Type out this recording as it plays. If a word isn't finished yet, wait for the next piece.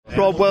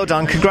Rob, well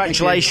done,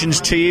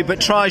 congratulations to you,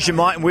 but try as you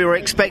might, and we were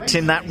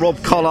expecting that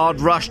Rob Collard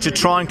rush to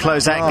try and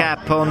close that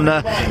gap on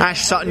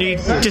Ash Sutton. You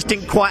just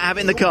didn't quite have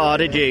it in the car,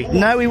 did you?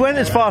 No, we went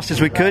as fast as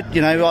we could,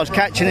 you know. I was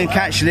catching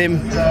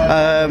him,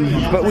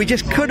 but we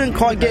just couldn't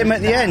quite get him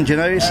at the end, you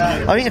know.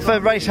 I think if the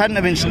race hadn't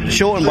have been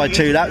shortened by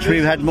 2 laps,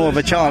 we'd had more of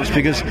a chance,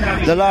 because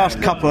the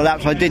last couple of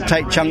laps I did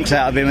take chunks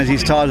out of him as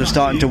his tyres were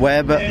starting to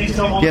wear, but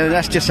yeah,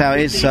 that's just how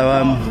it is.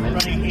 So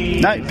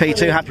no,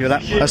 P2, happy with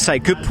that. I say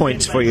good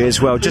points for you as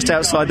well, just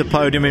outside the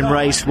podium in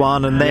race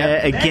 1, and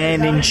they're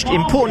again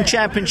important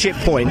championship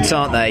points,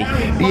 aren't they?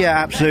 Yeah,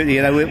 absolutely.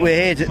 You know,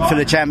 we're here for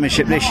the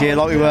championship this year,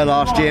 like we were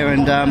last year,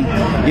 and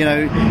you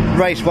know,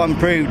 race 1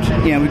 proved,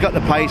 you know, we got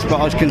the pace, but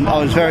I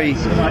was very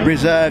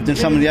reserved in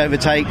some of the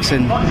overtakes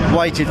and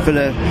waited for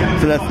the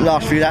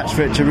last few laps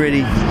for it to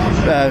really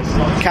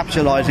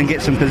capitalise and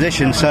get some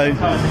position. So, you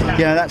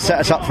know, that set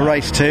us up for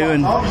race 2,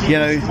 and you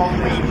know,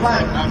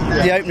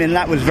 the opening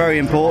lap was very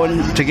important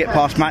to get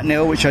past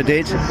McNeil, which I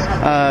did,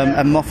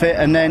 and Moffat,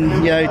 and then,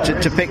 you know,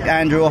 to pick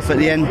Andrew off at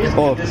the end,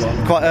 or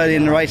quite early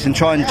in the race, and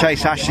try and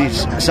chase Ashley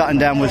Sutton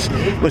down was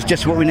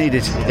just what we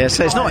needed. Yeah,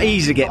 so it's not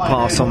easy to get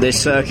past on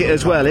this circuit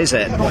as well, is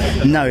it?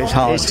 No, it's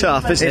hard. It's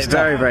tough, isn't it?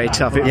 Very, very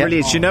tough. It really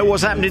is. Do you know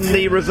what's happened in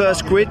the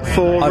reverse grid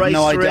for race 3? I've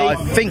no idea. I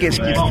think it's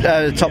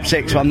top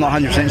 6, but I'm not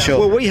 100% sure.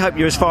 Well, we hope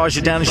you're as far as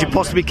you're down as you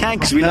possibly can,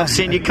 because we love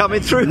seeing you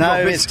coming through. No,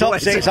 it's top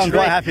 6. I'm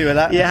quite happy with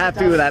that. You're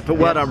happy with that, but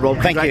well done, Rob.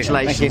 Thank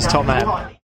Congratulations, you. top man.